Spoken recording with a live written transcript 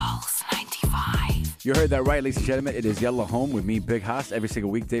You heard that right, ladies and gentlemen. It is Yalla Home with me, Big Haas, every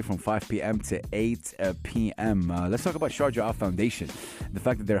single weekday from 5 p.m. to 8 p.m. Let's talk about Sharjah Al Foundation. The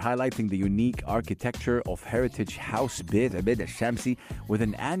fact that they're highlighting the unique architecture of heritage house Bait Obaid Al Shamsi with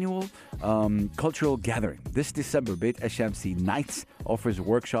an annual cultural gathering. This December, Bait Al Shamsi Nights offers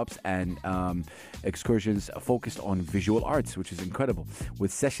workshops and excursions focused on visual arts, which is incredible,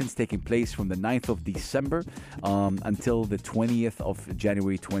 with sessions taking place from the 9th of December until the 20th of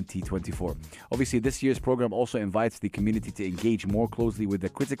January 2024. Obviously, this year's program also invites the community to engage more closely with the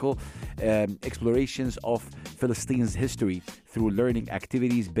critical explorations of Philistine's history through learning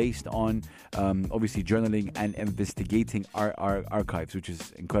activities based on obviously journaling and investigating our archives, which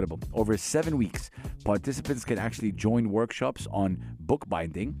is incredible. Over 7 weeks, participants can actually join workshops on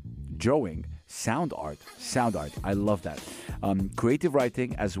bookbinding, drawing, sound art. I love that. Creative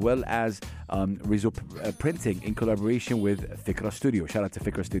writing, as well as printing in collaboration with Fikra Studio. Shout out to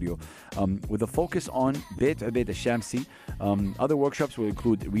Fikra Studio. With a focus on Bait Obaid Al Shamsi. Other workshops will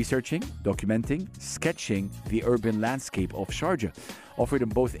include researching, documenting, sketching the urban landscape of Sharjah, offered in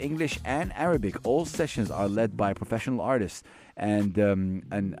both English and Arabic. All sessions are led by professional artists and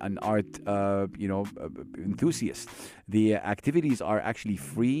art enthusiasts. The activities are actually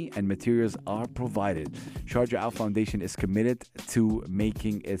free and materials are provided. Sharjah Al Foundation is committed to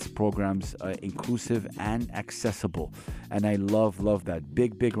making its programs inclusive and accessible, and I love that.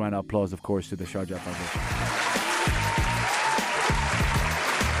 Big round of applause, of course, to the Sharjah Al Foundation.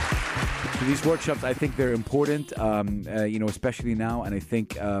 So these workshops, I think they're important, especially now. And I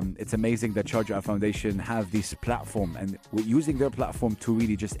think it's amazing that Sharjah Al Foundation have this platform, and we're using their platform to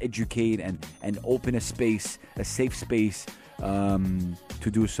really just educate and open a space, a safe space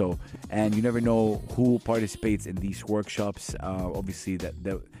to do so. And you never know who participates in these workshops. Obviously, that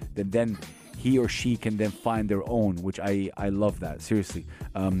then he or she can then find their own, which I love that. Seriously.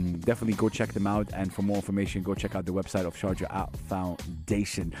 Definitely go check them out. And for more information, go check out the website of Sharjah Al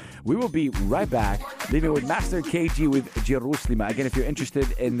Foundation. We will be right back, leaving with Master KG with Jerusalem. Again, if you're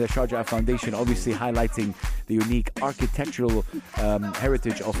interested in the Sharjah Al Foundation, obviously highlighting the unique architectural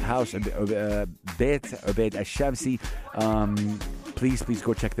heritage of House Bait Obaid Al Shamsi, please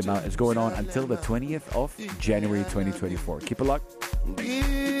go check them out. It's going on until the 20th of January 2024. Keep it locked.